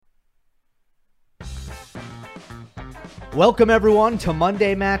Welcome everyone to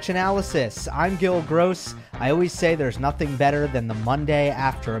Monday Match Analysis. I'm Gil Gross. I always say there's nothing better than the Monday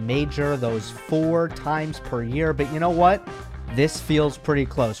after a major, those 4 times per year. But you know what? This feels pretty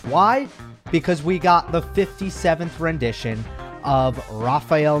close. Why? Because we got the 57th rendition of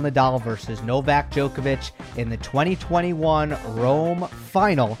Rafael Nadal versus Novak Djokovic in the 2021 Rome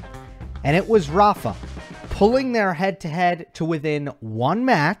final. And it was Rafa pulling their head-to-head to within 1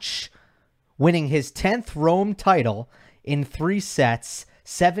 match, winning his 10th Rome title in 3 sets,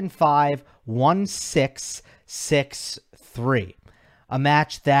 7-5, 1-6, 6-3. A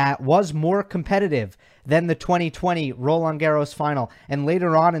match that was more competitive than the 2020 Roland Garros final. And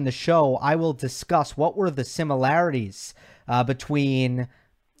later on in the show, I will discuss what were the similarities between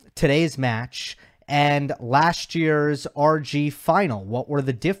today's match and last year's RG final. What were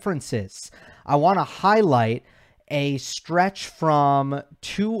the differences? I want to highlight a stretch from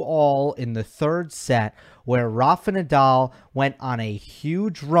 2-all in the 3rd set where Rafa Nadal went on a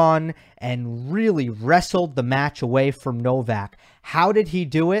huge run and really wrestled the match away from Novak. How did he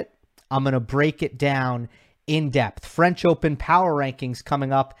do it? I'm going to break it down in depth. French Open Power Rankings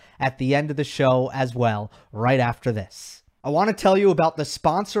coming up at the end of the show as well, right after this. I want to tell you about the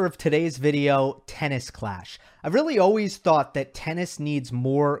sponsor of today's video, Tennis Clash. I've really always thought that tennis needs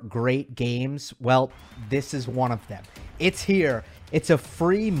more great games. Well, this is one of them. It's here. It's a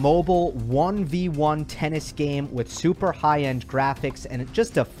free mobile 1v1 tennis game with super high-end graphics and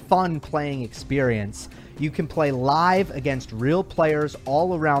just a fun playing experience. You can play live against real players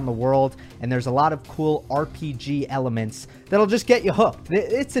all around the world, and there's a lot of cool RPG elements that'll just get you hooked.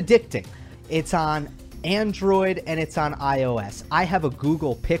 It's addicting. It's on Android and it's on iOS. I have a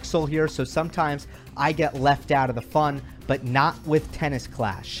Google Pixel here, so sometimes I get left out of the fun, but not with Tennis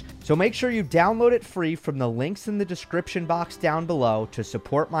Clash. So make sure you download it free from the links in the description box down below to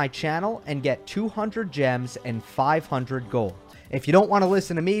support my channel and get 200 gems and 500 gold. If you don't want to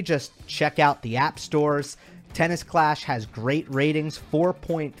listen to me, just check out the app stores. Tennis Clash has great ratings,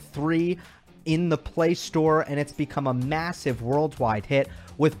 4.3 in the Play Store, and it's become a massive worldwide hit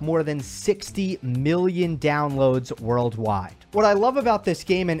with more than 60 million downloads worldwide. What I love about this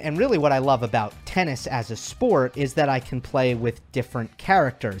game, and really what I love about tennis as a sport, is that I can play with different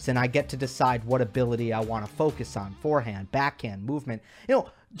characters, and I get to decide what ability I want to focus on. Forehand, backhand, movement.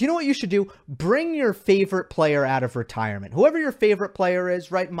 Do you know what you should do? Bring your favorite player out of retirement. Whoever your favorite player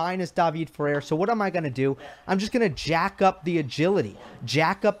is, right? Mine is David Ferrer. So what am I going to do? I'm just going to jack up the agility,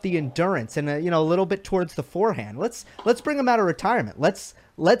 jack up the endurance, and a little bit towards the forehand. Let's bring him out of retirement. Let's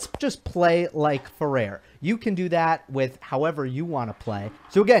just play like Ferrer. You can do that with however you want to play.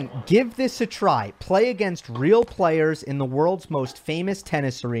 So again, give this a try. Play against real players in the world's most famous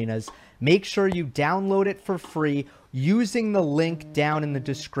tennis arenas. Make sure you download it for free using the link down in the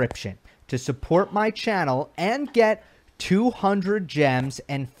description to support my channel and get 200 gems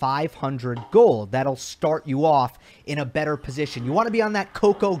and 500 gold. That'll start you off in a better position. You want to be on that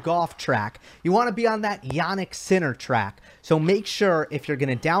Coco Gauff track. You want to be on that Jannik Sinner track. So make sure if you're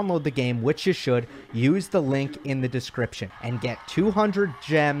going to download the game, which you should, use the link in the description and get 200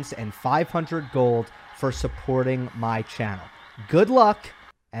 gems and 500 gold for supporting my channel. Good luck,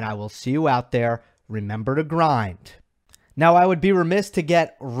 and I will see you out there. Remember to grind. Now, I would be remiss to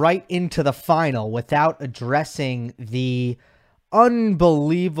get right into the final without addressing the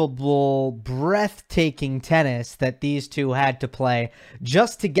unbelievable, breathtaking tennis that these two had to play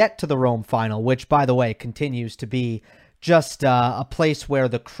just to get to the Rome final, which, by the way, continues to be just a place where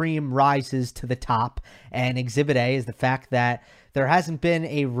the cream rises to the top. And Exhibit A is the fact that there hasn't been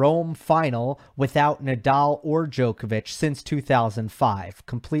a Rome final without Nadal or Djokovic since 2005.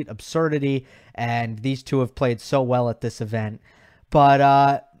 Complete absurdity, and these two have played so well at this event.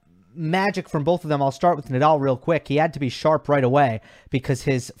 But magic from both of them. I'll start with Nadal real quick. He had to be sharp right away because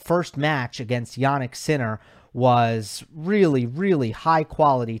his first match against Jannik Sinner was really, really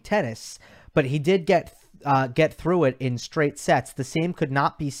high-quality tennis. But he did get through it in straight sets. The same could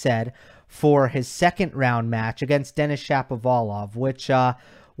not be said for his second round match against Denis Shapovalov, which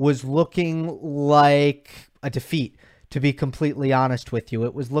was looking like a defeat, to be completely honest with you.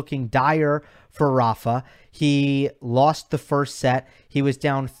 It was looking dire for Rafa. He lost the first set. He was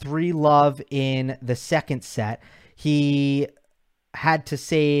down 3-love in the second set. He had to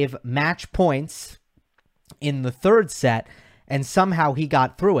save match points in the third set, and somehow he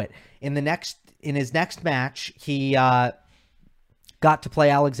got through it. In his next match, he got to play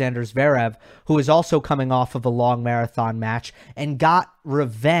Alexander Zverev, who is also coming off of a long marathon match, and got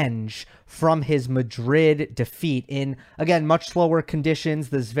revenge from his Madrid defeat in, again, much slower conditions.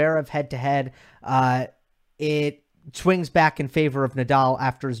 The Zverev head-to-head, it swings back in favor of Nadal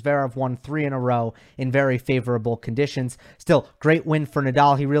after Zverev won 3 in a row in very favorable conditions. Still, great win for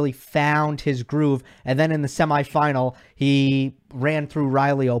Nadal. He really found his groove. And then in the semifinal, he ran through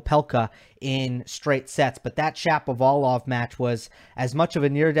Riley Opelka in straight sets. But that Shapovalov match was as much of a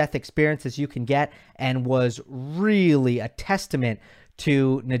near-death experience as you can get, and was really a testament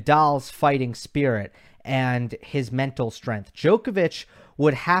to Nadal's fighting spirit and his mental strength. Djokovic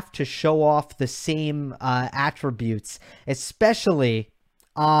would have to show off the same attributes, especially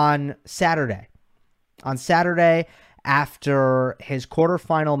on Saturday. On Saturday, after his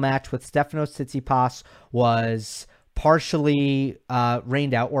quarterfinal match with Stefanos Tsitsipas was partially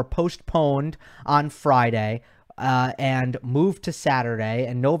rained out or postponed on Friday and moved to Saturday,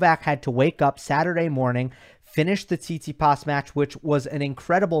 and Novak had to wake up Saturday morning, finished the Tsitsipas match, which was an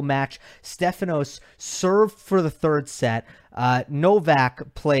incredible match. Stefanos served for the third set.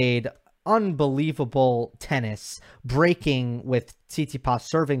 Novak played unbelievable tennis, breaking with Tsitsipas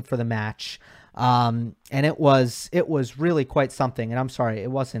serving for the match. And it was really quite something. And I'm sorry, it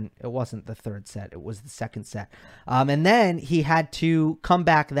wasn't the third set. It was the second set. And then he had to come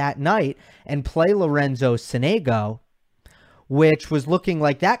back that night and play Lorenzo Sonego, which was looking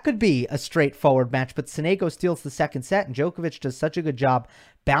like that could be a straightforward match. But Sonego steals the second set, and Djokovic does such a good job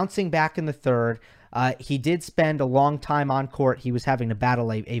bouncing back in the third. He did spend a long time on court. He was having to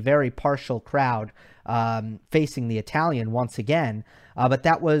battle a very partial crowd facing the Italian once again. But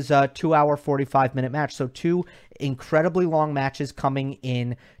that was a 2-hour, 45-minute match. So 2 incredibly long matches coming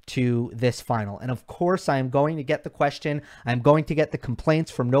in to this final. And of course, I am going to get the question. I'm going to get the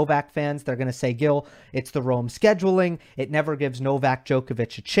complaints from Novak fans. They're going to say, Gil, it's the Rome scheduling. It never gives Novak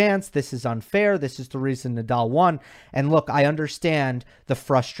Djokovic a chance. This is unfair. This is the reason Nadal won. And look, I understand the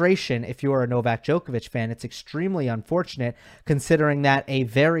frustration if you are a Novak Djokovic fan. It's extremely unfortunate considering that a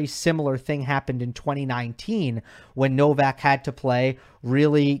very similar thing happened in 2019 when Novak had to play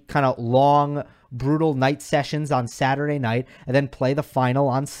really kind of long, brutal night sessions on Saturday night and then play the final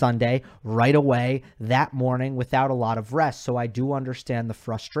on Sunday right away that morning without a lot of rest. So I do understand the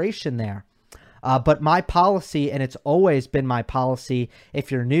frustration there. But my policy, and it's always been my policy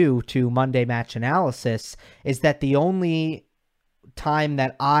if you're new to Monday Match Analysis, is that the only time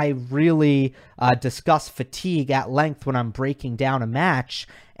that I really discuss fatigue at length when I'm breaking down a match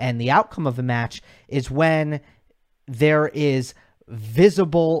and the outcome of a match is when there is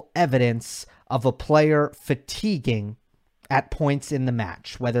visible evidence of a player fatiguing at points in the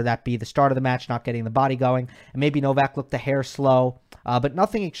match, whether that be the start of the match, not getting the body going, and maybe Novak looked a hair slow, but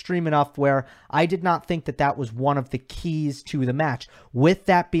nothing extreme enough where I did not think that that was one of the keys to the match. With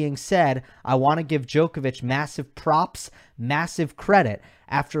that being said, I want to give Djokovic massive props, massive credit.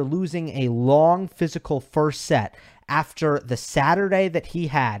 After losing a long physical first set, after the Saturday that he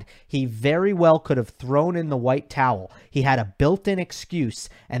had, he very well could have thrown in the white towel. He had a built-in excuse,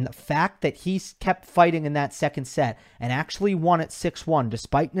 and the fact that he kept fighting in that second set and actually won at 6-1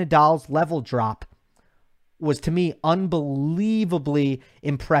 despite Nadal's level drop was, to me, unbelievably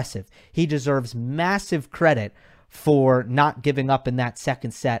impressive. He deserves massive credit for not giving up in that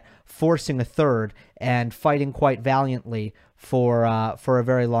second set, forcing a third, and fighting quite valiantly for a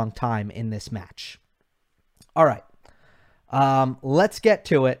very long time in this match. All right. Let's get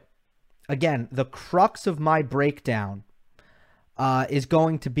to it. Again, the crux of my breakdown is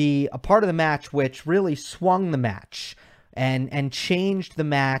going to be a part of the match which really swung the match and changed the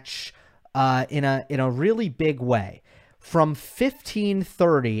match in a really big way. From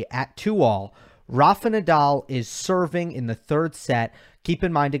 15-30 at 2-all, Rafa Nadal is serving in the third set. Keep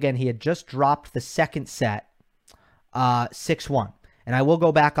in mind, again, he had just dropped the second set 6-1. And I will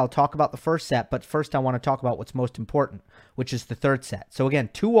go back, I'll talk about the first set, but first I want to talk about what's most important, which is the third set. So again,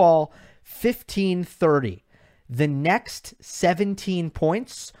 2-all, 15-30. The next 17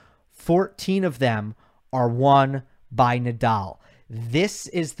 points, 14 of them are won by Nadal. This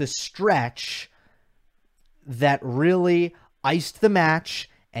is the stretch that really iced the match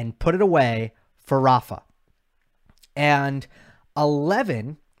and put it away for Rafa. And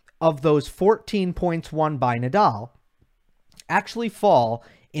 11 of those 14 points won by Nadal actually fall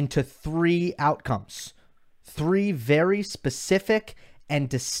into 3 outcomes. 3 very specific and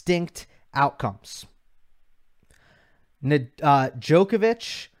distinct outcomes.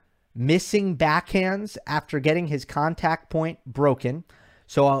 Djokovic missing backhands after getting his contact point broken.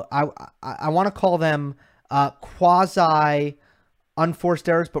 So I want to call them quasi unforced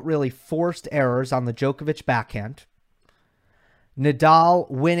errors, but really forced errors on the Djokovic backhand.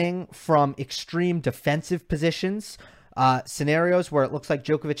 Nadal winning from extreme defensive positions, scenarios where it looks like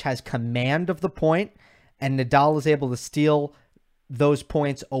Djokovic has command of the point and Nadal is able to steal those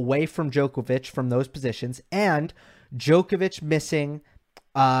points away from Djokovic from those positions. And Djokovic missing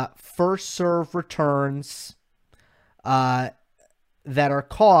first serve returns that are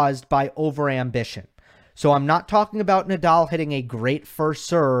caused by overambition. So I'm not talking about Nadal hitting a great first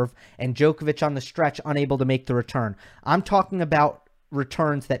serve and Djokovic on the stretch unable to make the return. I'm talking about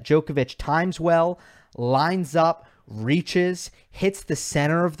returns that Djokovic times well, lines up, reaches, hits the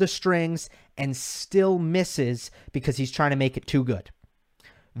center of the strings, and still misses because he's trying to make it too good.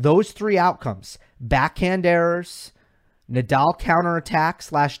 Those three outcomes, backhand errors, Nadal counterattack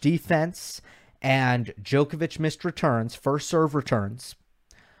 / defense, and Djokovic missed returns, first serve returns,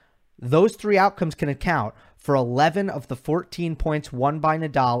 those three outcomes can account for 11 of the 14 points won by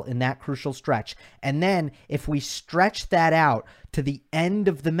Nadal in that crucial stretch. And then if we stretch that out to the end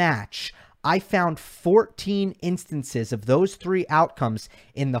of the match, I found 14 instances of those three outcomes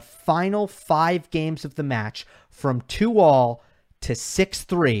in the final 5 games of the match, from 2-all to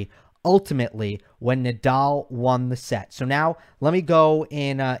 6-3, ultimately when Nadal won the set. So now let me go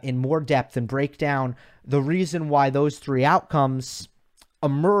in more depth and break down the reason why those three outcomes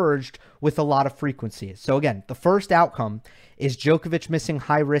emerged with a lot of frequency. So again, the first outcome is Djokovic missing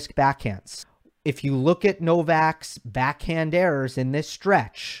high-risk backhands. If you look at Novak's backhand errors in this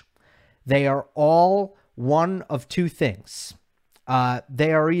stretch, they are all one of two things.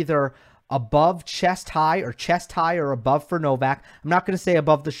 They are either above chest high or above for Novak. I'm not going to say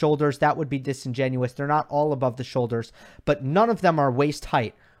above the shoulders. That would be disingenuous. They're not all above the shoulders, but none of them are waist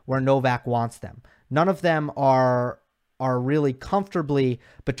height where Novak wants them. None of them are really comfortably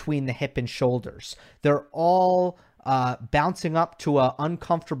between the hip and shoulders. They're all bouncing up to an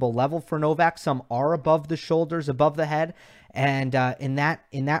uncomfortable level for Novak. Some are above the shoulders, above the head. And in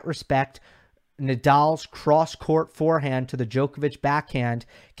that respect, Nadal's cross-court forehand to the Djokovic backhand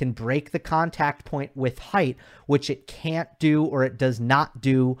can break the contact point with height, which it can't do, or it does not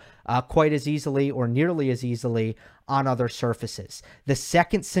do quite as easily or nearly as easily on other surfaces. The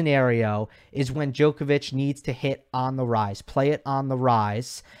second scenario is when Djokovic needs to hit on the rise, play it on the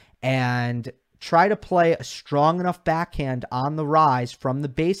rise, and try to play a strong enough backhand on the rise from the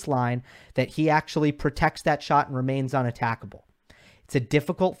baseline that he actually protects that shot and remains unattackable. It's a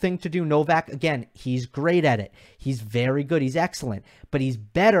difficult thing to do. Novak, again, he's great at it. He's very good. He's excellent. But he's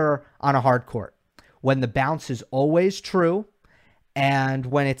better on a hard court when the bounce is always true, and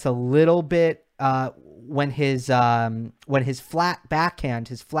when it's a little bit when his flat backhand,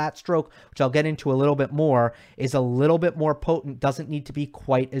 his flat stroke, which I'll get into a little bit more, is a little bit more potent, doesn't need to be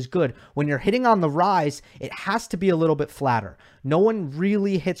quite as good. When you're hitting on the rise, it has to be a little bit flatter. No one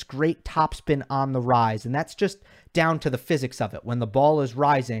really hits great topspin on the rise, and that's just down to the physics of it. When the ball is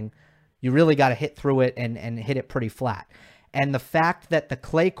rising, you really got to hit through it and hit it pretty flat. And the fact that the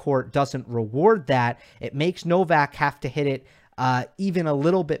clay court doesn't reward that, it makes Novak have to hit it even a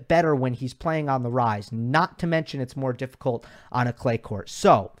little bit better when he's playing on the rise, not to mention it's more difficult on a clay court.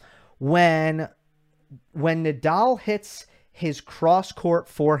 So when Nadal hits his cross-court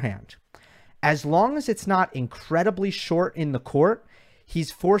forehand, as long as it's not incredibly short in the court,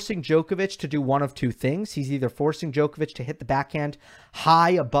 he's forcing Djokovic to do one of two things. He's either forcing Djokovic to hit the backhand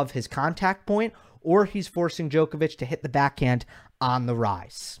high above his contact point, or he's forcing Djokovic to hit the backhand on the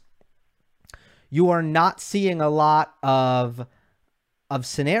rise. You are not seeing a lot of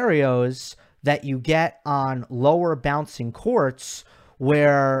scenarios that you get on lower bouncing courts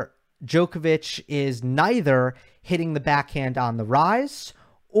where Djokovic is neither hitting the backhand on the rise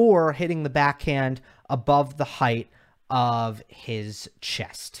or hitting the backhand above the height of his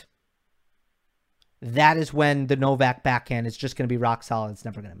chest. That is when the Novak backhand is just going to be rock solid. It's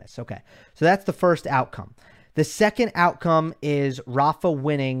never going to miss. Okay, so that's the first outcome. The second outcome is Rafa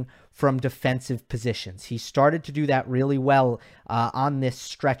winning from defensive positions. He started to do that really well on this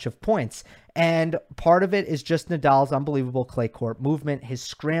stretch of points. And part of it is just Nadal's unbelievable clay court movement. His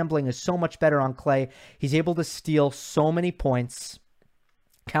scrambling is so much better on clay. He's able to steal so many points,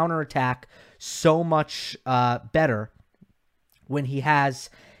 counterattack so much better when he has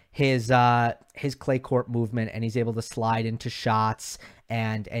his clay court movement, and he's able to slide into shots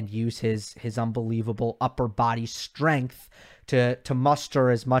and use his unbelievable upper body strength to muster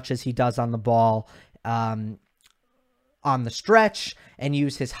as much as he does on the ball on the stretch, and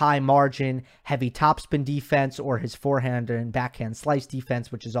use his high margin, heavy topspin defense, or his forehand and backhand slice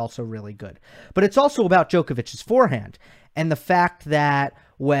defense, which is also really good. But it's also about Djokovic's forehand, and the fact that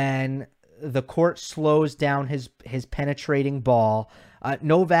when the court slows down his penetrating ball,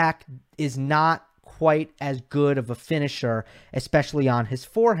 Novak is not quite as good of a finisher, especially on his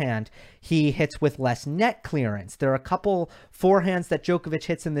forehand. He hits with less net clearance. There are a couple forehands that Djokovic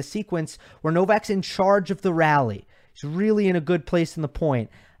hits in this sequence where Novak's in charge of the rally. He's really in a good place in the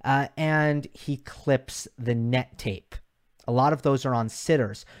point. and he clips the net tape. A lot of those are on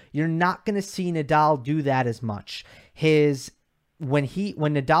sitters. You're not going to see Nadal do that as much. When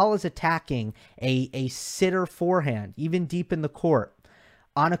Nadal is attacking a sitter forehand, even deep in the court,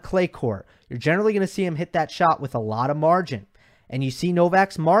 on a clay court, you're generally going to see him hit that shot with a lot of margin. And you see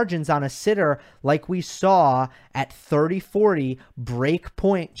Novak's margins on a sitter like we saw at 30-40, break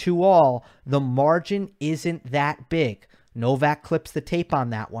point 2-all. The margin isn't that big. Novak clips the tape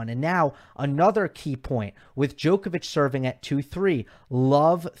on that one. And now another key point with Djokovic serving at 2-3,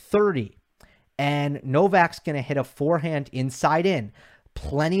 love 30. And Novak's going to hit a forehand inside in.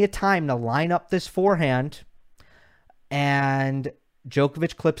 Plenty of time to line up this forehand. And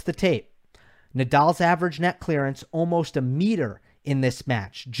Djokovic clips the tape. Nadal's average net clearance almost a meter in this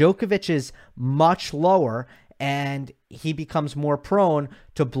match. Djokovic is much lower, and he becomes more prone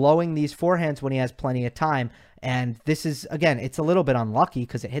to blowing these forehands when he has plenty of time. And this is, again, it's a little bit unlucky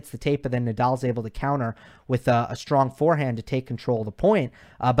because it hits the tape, but then Nadal's able to counter with a strong forehand to take control of the point.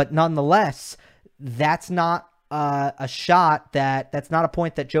 But nonetheless, that's not a shot that's not a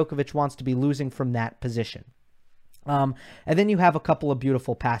point that Djokovic wants to be losing from that position. And then you have a couple of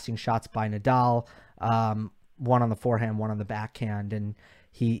beautiful passing shots by Nadal, one on the forehand, one on the backhand, and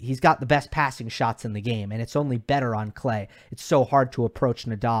he's got the best passing shots in the game, and it's only better on clay. It's so hard to approach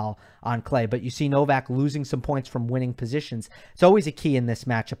Nadal on clay, but you see Novak losing some points from winning positions. It's always a key in this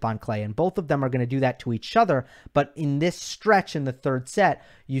matchup on clay, and both of them are going to do that to each other, but in this stretch in the third set,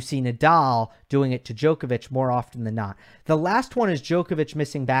 you see Nadal doing it to Djokovic more often than not. The last one is Djokovic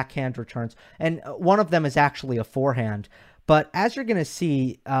missing backhand returns, and one of them is actually a forehand, but as you're going to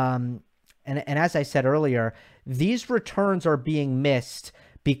see, and as I said earlier, these returns are being missed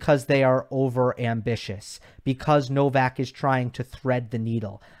because they are over ambitious, because Novak is trying to thread the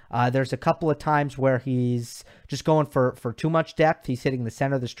needle. There's a couple of times where he's just going for too much depth. He's hitting the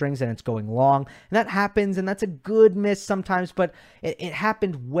center of the strings and it's going long. And that happens, and that's a good miss sometimes, but it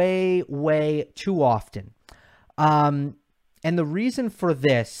happened way, way too often. And the reason for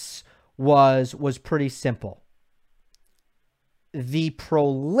this was pretty simple. The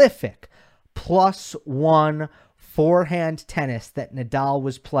prolific +1 forehand tennis that Nadal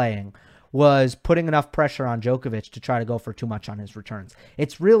was playing was putting enough pressure on Djokovic to try to go for too much on his returns.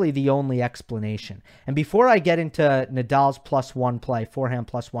 It's really the only explanation. And before I get into Nadal's +1 play, forehand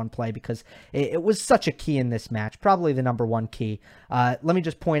 +1 play, because it was such a key in this match, probably the number one key, let me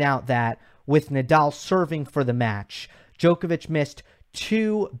just point out that with Nadal serving for the match, Djokovic missed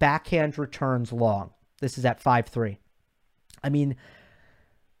 2 backhand returns long. This is at 5-3. I mean,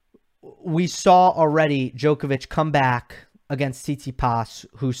 we saw already Djokovic come back against Tsitsipas,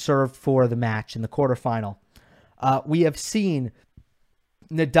 who served for the match in the quarterfinal. We have seen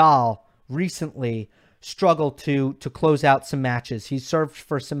Nadal recently struggle to close out some matches. He's served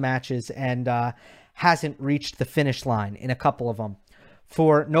for some matches and hasn't reached the finish line in a couple of them.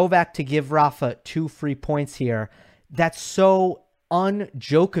 For Novak to give Rafa 2 free points here, that's so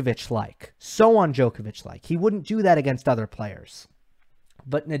un-Djokovic-like. So un-Djokovic-like. He wouldn't do that against other players.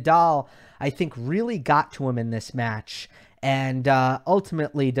 But Nadal, I think, really got to him in this match. And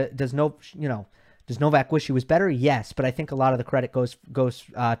ultimately, does Novak wish he was better? Yes, but I think a lot of the credit goes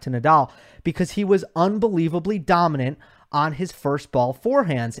to Nadal because he was unbelievably dominant on his first ball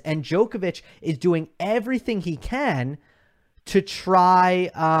forehands. And Djokovic is doing everything he can to try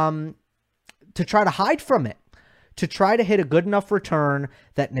to hide from it, to try to hit a good enough return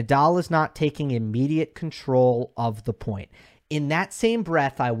that Nadal is not taking immediate control of the point. In that same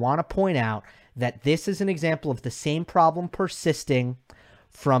breath, I want to point out that this is an example of the same problem persisting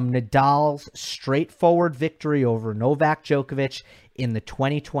from Nadal's straightforward victory over Novak Djokovic in the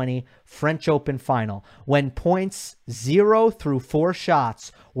 2020 French Open final, when points 0 through 4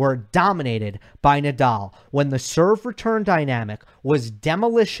 shots were dominated by Nadal, when the serve return dynamic was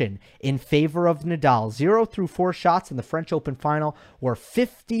demolition in favor of Nadal. 0 through 4 shots in the French Open final were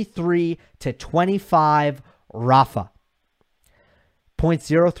 53-25 Rafa. Points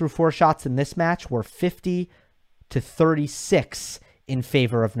 0 through 4 shots in this match were 50-36 in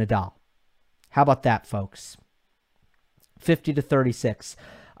favor of Nadal. How about that, folks? 50-36.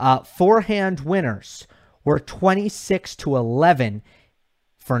 Forehand winners were 26-11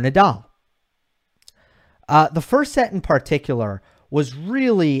 for Nadal. The first set in particular was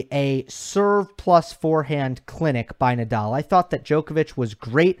really a serve plus forehand clinic by Nadal. I thought that Djokovic was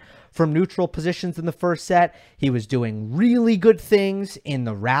great from neutral positions in the first set. He was doing really good things in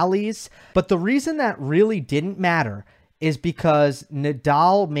the rallies. But the reason that really didn't matter is because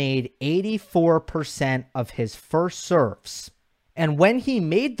Nadal made 84% of his first serves. And when he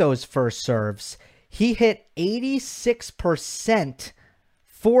made those first serves, he hit 86%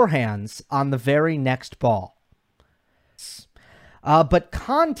 forehands on the very next ball. But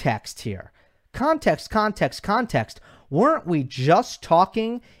context here. Context. Weren't we just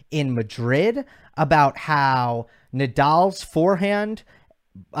talking in Madrid about how Nadal's forehand,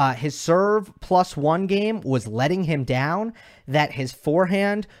 his serve +1 game was letting him down, that his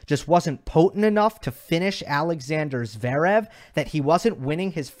forehand just wasn't potent enough to finish Alexander Zverev, that he wasn't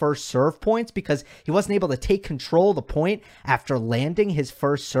winning his first serve points because he wasn't able to take control of the point after landing his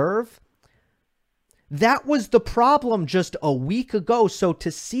first serve? That was the problem just a week ago. So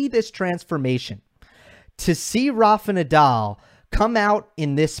to see this transformation, to see Rafa Nadal come out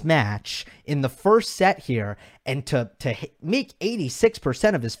in this match in the first set here and to make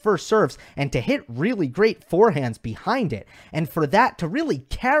 86% of his first serves and to hit really great forehands behind it, and for that to really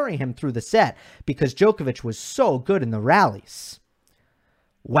carry him through the set because Djokovic was so good in the rallies.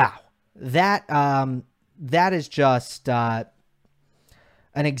 Wow. That is just an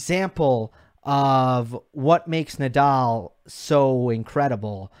example of what makes Nadal so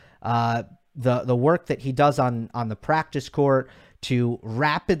incredible. The work that he does on the practice court to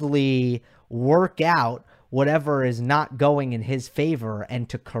rapidly work out whatever is not going in his favor and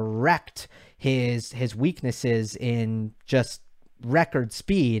to correct his weaknesses in just record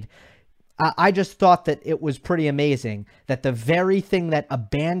speed. I just thought that it was pretty amazing that the very thing that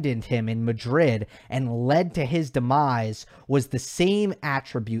abandoned him in Madrid and led to his demise was the same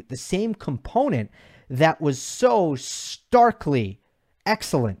attribute, the same component that was so starkly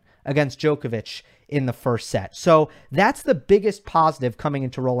excellent against Djokovic in the first set. So that's the biggest positive coming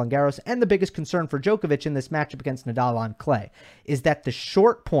into Roland Garros, and the biggest concern for Djokovic in this matchup against Nadal on clay is that the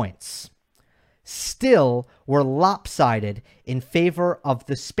short points still were lopsided in favor of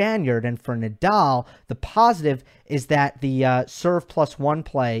the Spaniard. And for Nadal, the positive is that the serve +1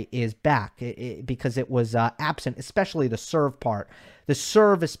 play is back because it was absent, especially the serve part. The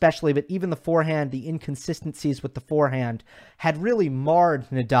serve especially, but even the forehand, the inconsistencies with the forehand had really marred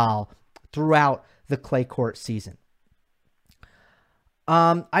Nadal throughout the clay court season.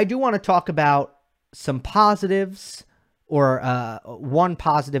 I do want to talk about some positives, or one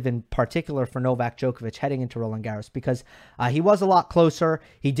positive in particular for Novak Djokovic heading into Roland Garros, because he was a lot closer.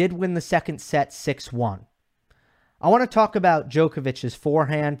 He did win the second set 6-1. I want to talk about Djokovic's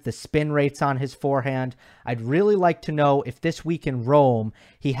forehand, the spin rates on his forehand. I'd really like to know if this week in Rome,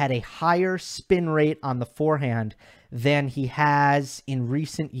 he had a higher spin rate on the forehand than he has in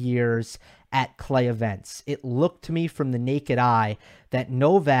recent years at clay events. It looked to me from the naked eye that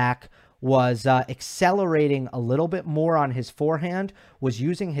Novak was accelerating a little bit more on his forehand, was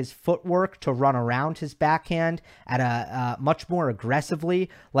using his footwork to run around his backhand at a much more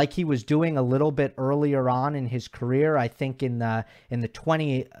aggressively, like he was doing a little bit earlier on in his career. I think in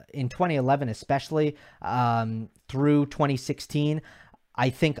 2011 especially, through 2016. I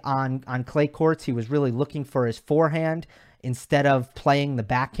think on clay courts he was really looking for his forehand instead of playing the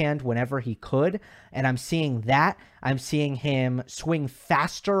backhand whenever he could. And I'm seeing that. I'm seeing him swing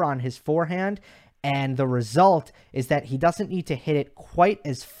faster on his forehand. And the result is that he doesn't need to hit it quite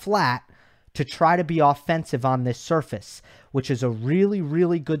as flat to try to be offensive on this surface, which is a really,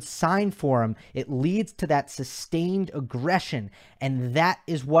 really good sign for him. It leads to that sustained aggression. And that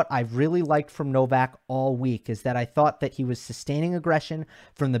is what I've really liked from Novak all week, is that I thought that he was sustaining aggression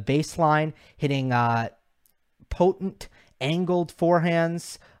from the baseline, hitting potent angled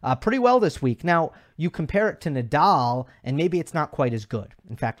forehands pretty well this week. Now, you compare it to Nadal, and maybe it's not quite as good.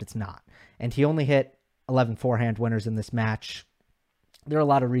 In fact, it's not. And he only hit 11 forehand winners in this match. There are a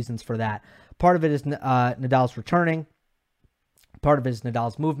lot of reasons for that. Part of it is Nadal's returning. Part of it is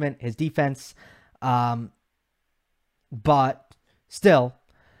Nadal's movement, his defense. But still,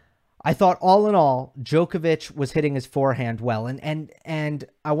 I thought all in all, Djokovic was hitting his forehand well. And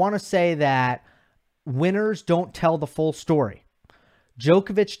I want to say that winners don't tell the full story.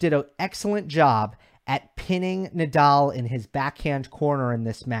 Djokovic did an excellent job at pinning Nadal in his backhand corner in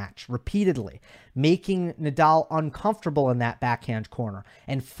this match repeatedly, making Nadal uncomfortable in that backhand corner,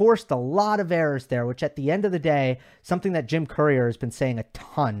 and forced a lot of errors there, which at the end of the day, something that Jim Courier has been saying a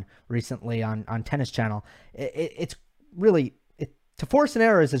ton recently on Tennis Channel, it's really, to force an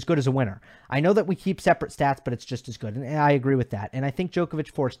error is as good as a winner. I know that we keep separate stats, but it's just as good, and I agree with that. And I think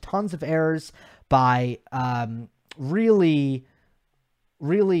Djokovic forced tons of errors by really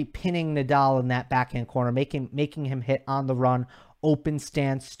pinning Nadal in that backhand corner, making him hit on the run, open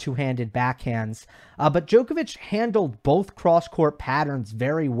stance, two-handed backhands. But Djokovic handled both cross-court patterns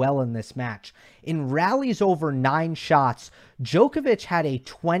very well in this match. In rallies over 9 shots, Djokovic had a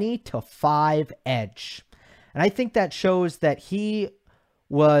 20-5 edge. And I think that shows that he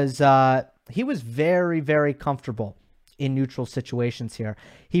was very, very comfortable in neutral situations here.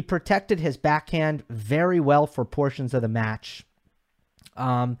 He protected his backhand very well for portions of the match,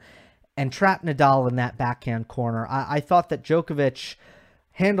 and trapped Nadal in that backhand corner. I thought that Djokovic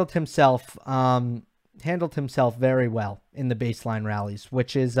handled himself very well in the baseline rallies,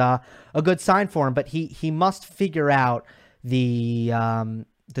 which is a good sign for him. But he must figure out the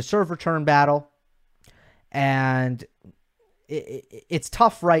serve return battle, and it's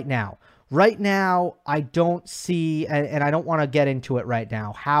tough right now. Right now, I don't see, and I don't want to get into it right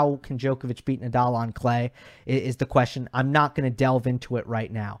now. How can Djokovic beat Nadal on clay is the question. I'm not going to delve into it right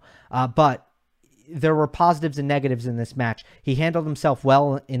now. But there were positives and negatives in this match. He handled himself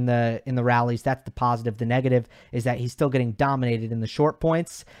well in the rallies. That's the positive. The negative is that he's still getting dominated in the short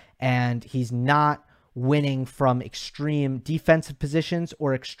points, and he's not winning from extreme defensive positions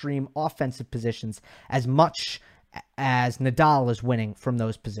or extreme offensive positions as much as Nadal is winning from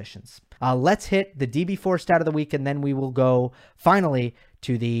those positions. Let's hit the DB4 stat of the week, and then we will go finally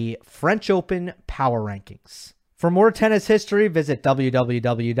to the French Open Power Rankings. For more tennis history, visit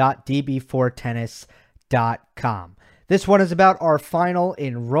www.db4tennis.com. This one is about our final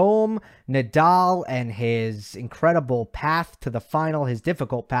in Rome, Nadal and his incredible path to the final, his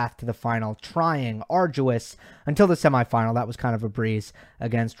difficult path to the final, trying, arduous, until the semifinal. That was kind of a breeze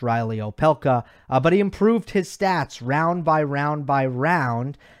against Riley Opelka, but he improved his stats round by round by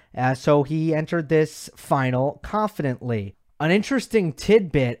round, so he entered this final confidently. An interesting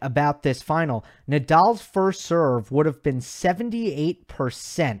tidbit about this final, Nadal's first serve would have been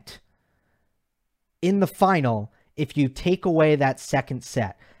 78% in the final if you take away that second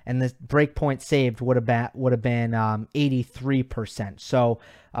set, and the break point saved would have been 83%. So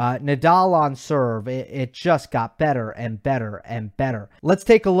Nadal on serve, it just got better and better and better. Let's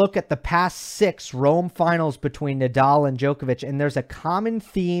take a look at the past 6 Rome finals between Nadal and Djokovic, and there's a common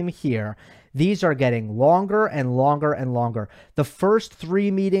theme here. These are getting longer and longer and longer. The first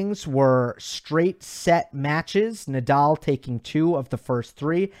 3 meetings were straight set matches, Nadal taking 2 of the first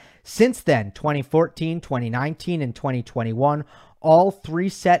 3. Since then, 2014, 2019, and 2021, all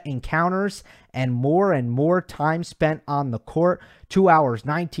 3-set encounters and more time spent on the court. 2 hours,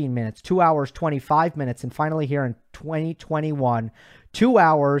 19 minutes, 2 hours, 25 minutes, and finally here in 2021, 2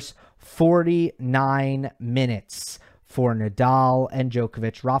 hours, 49 minutes. For Nadal and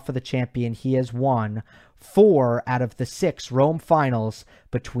Djokovic. Rafa the champion, he has won 4 out of the 6 Rome finals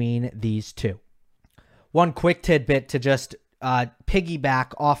between these two. One quick tidbit to just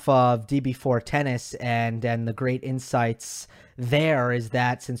piggyback off of DB4 Tennis and the great insights there is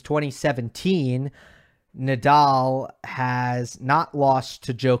that since 2017, Nadal has not lost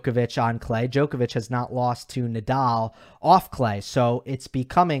to Djokovic on clay. Djokovic has not lost to Nadal off clay. So it's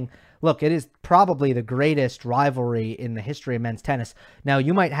becoming... Look, it is probably the greatest rivalry in the history of men's tennis. Now,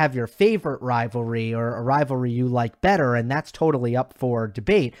 you might have your favorite rivalry or a rivalry you like better, and that's totally up for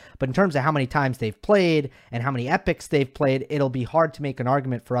debate. But in terms of how many times they've played and how many epics they've played, it'll be hard to make an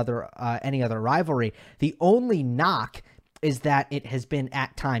argument for any other rivalry. The only knock is that it has been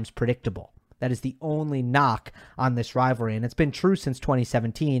at times predictable. That is the only knock on this rivalry, and it's been true since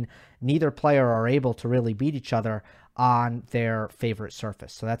 2017. Neither player are able to really beat each other on their favorite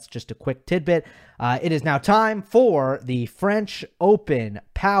surface. So that's just a quick tidbit. It is now time for the French Open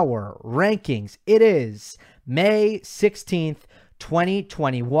Power Rankings. It is May 16th,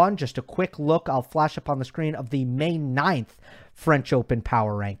 2021. Just a quick look, I'll flash up on the screen, of the May 9th French Open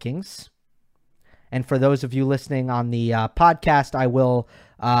Power Rankings. And for those of you listening on the podcast, I will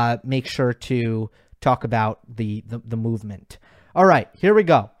make sure to talk about the movement. All right, here we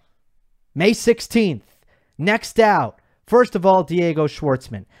go. May 16th. Next out, first of all, Diego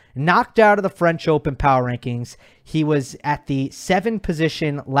Schwartzman. Knocked out of the French Open Power Rankings. He was at the 7th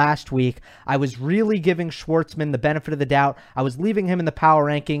position last week. I was really giving Schwartzman the benefit of the doubt. I was leaving him in the Power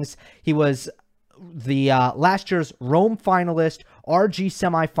Rankings. He was the last year's Rome finalist, RG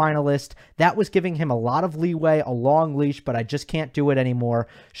semifinalist. That was giving him a lot of leeway, a long leash, but I just can't do it anymore.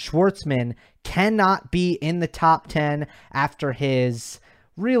 Schwartzman cannot be in the top 10 after his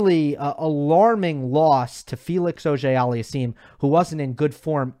really alarming loss to Felix Auger-Aliassime, who wasn't in good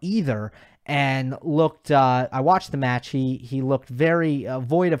form either, and looked, I watched the match, he looked very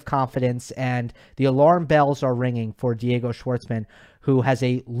void of confidence, and the alarm bells are ringing for Diego Schwartzman, who has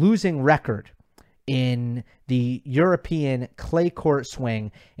a losing record in the European clay court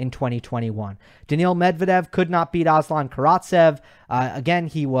swing in 2021. Daniil Medvedev could not beat Aslan Karatsev. Again,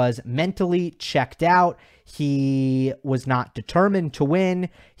 he was mentally checked out. He was not determined to win.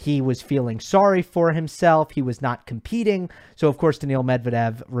 He was feeling sorry for himself. He was not competing. So, of course, Daniil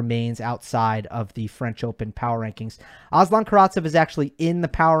Medvedev remains outside of the French Open power rankings. Aslan Karatsev is actually in the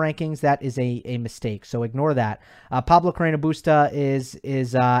power rankings. That is a mistake, so ignore that. Pablo Carreño Busta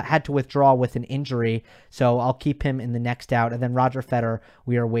is had to withdraw with an injury, so I'll keep him in the next out. And then Roger Federer,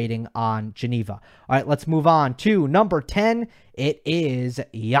 we are waiting on Geneva. All right, let's move on to number 10. It is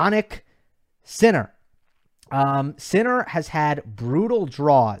Jannik Sinner. Sinner has had brutal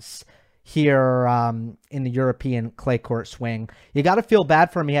draws here in the European clay court swing. You got to feel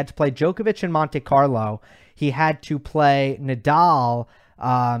bad for him. He had to play Djokovic in Monte Carlo. He had to play Nadal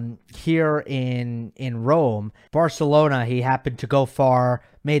here in Rome. Barcelona, he happened to go far,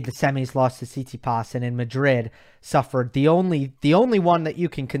 made the semis, lost to Tsitsipas, and in Madrid suffered the only one that you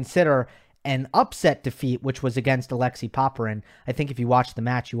can consider an upset defeat, which was against Alexei Popyrin. I think if you watched the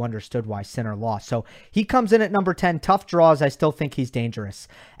match, you understood why Sinner lost. So he comes in at number 10. Tough draws. I still think he's dangerous.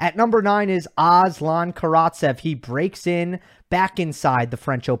 At number 9 is Aslan Karatsev. He breaks in back inside the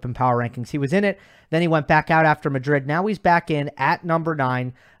French Open power rankings. He was in it, then he went back out after Madrid. Now he's back in at number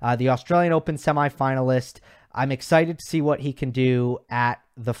 9, the Australian Open semifinalist. I'm excited to see what he can do at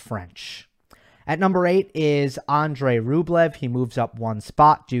the French. At number 8 is Andrei Rublev. He moves up one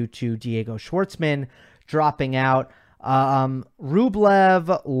spot due to Diego Schwartzman dropping out.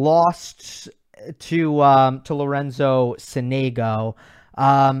 Rublev lost to Lorenzo Sonego.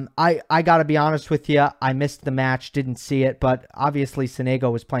 I got to be honest with you. I missed the match, didn't see it, but obviously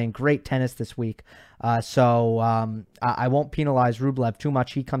Sonego was playing great tennis this week. So I won't penalize Rublev too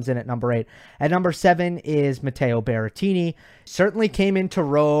much. He comes in at number 8. At number 7 is Matteo Berrettini. Certainly came into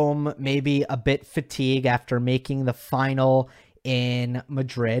Rome maybe a bit fatigued after making the final in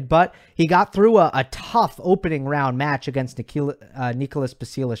Madrid, but he got through a tough opening round match against Nicolas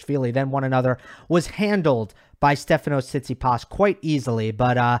Basilashvili, then one another, was handled by Stefanos Tsitsipas quite easily,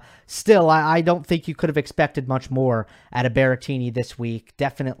 but still, I don't think you could have expected much more out of Berrettini this week.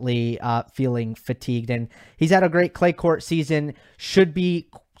 Definitely feeling fatigued, and he's had a great clay court season, should be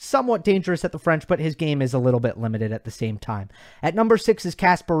somewhat dangerous at the French, but his game is a little bit limited at the same time. At number 6 is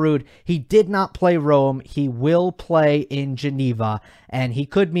Casper Ruud. He did not play Rome. He will play in Geneva, and he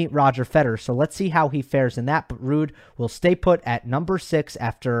could meet Roger Federer, so let's see how he fares in that. But Ruud will stay put at number 6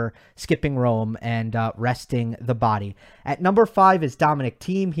 after skipping Rome and resting the body. At number 5 is Dominic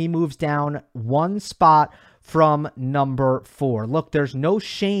Thiem. He moves down one spot from number 4. Look, there's no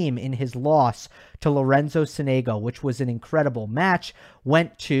shame in his loss to Lorenzo Sonego, which was an incredible match.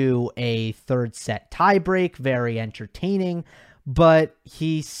 Went to a third set tiebreak, very entertaining, but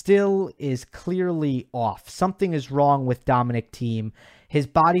he still is clearly off. Something is wrong with Dominic Thiem. His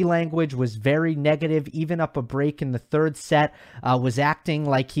body language was very negative, even up a break in the third set, was acting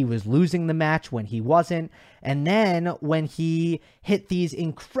like he was losing the match when he wasn't. And then when he hit these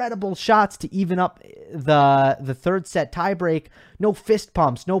incredible shots to even up the third set tiebreak, no fist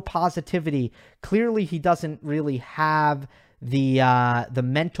pumps, no positivity. Clearly, he doesn't really have the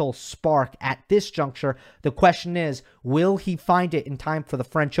mental spark at this juncture. The question is, will he find it in time for the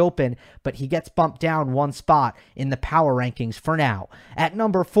French Open? But he gets bumped down one spot in the power rankings for now. At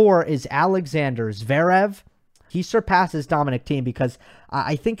number 4 is Alexander Zverev. He surpasses Dominic Thiem because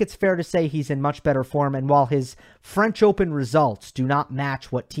I think it's fair to say he's in much better form. And while his French Open results do not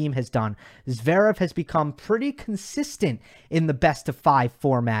match what Thiem has done, Zverev has become pretty consistent in the best-of-5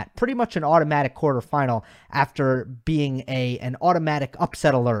 format. Pretty much an automatic quarterfinal after being an automatic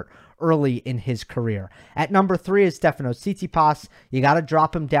upset alert early in his career. At number 3 is Stefanos Tsitsipas. You got to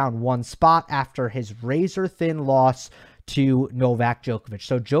drop him down one spot after his razor-thin loss to Novak Djokovic.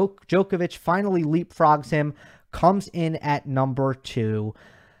 So Djokovic finally leapfrogs him, comes in at number 2.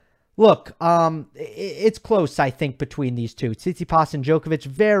 Look, it's close, I think, between these two. Tsitsipas and Djokovic,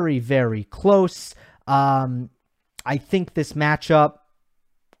 very, very close. I think this matchup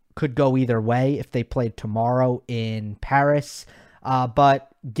could go either way if they played tomorrow in Paris. But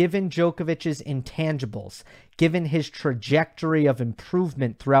given Djokovic's intangibles, given his trajectory of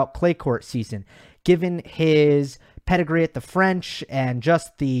improvement throughout clay court season, given his pedigree at the French and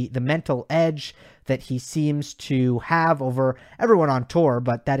just the mental edge that he seems to have over everyone on tour,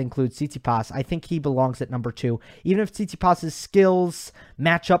 but that includes Tsitsipas, I think he belongs at number 2. Even if Tsitsipas's skills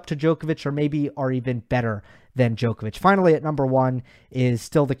match up to Djokovic or maybe are even better than Djokovic. Finally, at number 1 is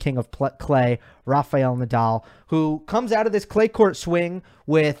still the king of clay, Rafael Nadal, who comes out of this clay court swing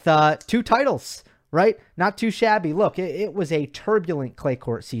with 2 titles. right? Not too shabby. Look, it was a turbulent clay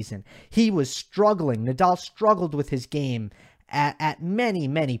court season. He was struggling. Nadal struggled with his game at many,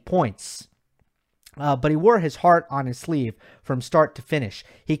 many points. But he wore his heart on his sleeve from start to finish.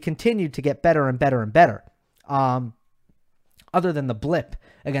 He continued to get better and better and better. Other than the blip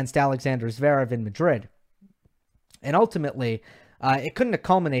against Alexander Zverev in Madrid. And ultimately, it couldn't have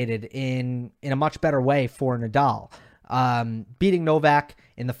culminated in a much better way for Nadal. Beating Novak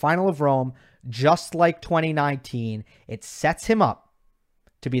in the final of Rome, just like 2019, it sets him up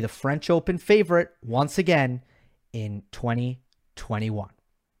to be the French Open favorite once again in 2021.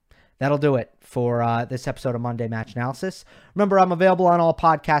 That'll do it for this episode of Monday Match Analysis. Remember, I'm available on all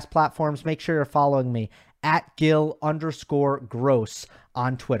podcast platforms. Make sure you're following me at Gil_Gross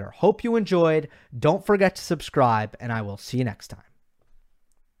on Twitter. Hope you enjoyed. Don't forget to subscribe, and I will see you next time.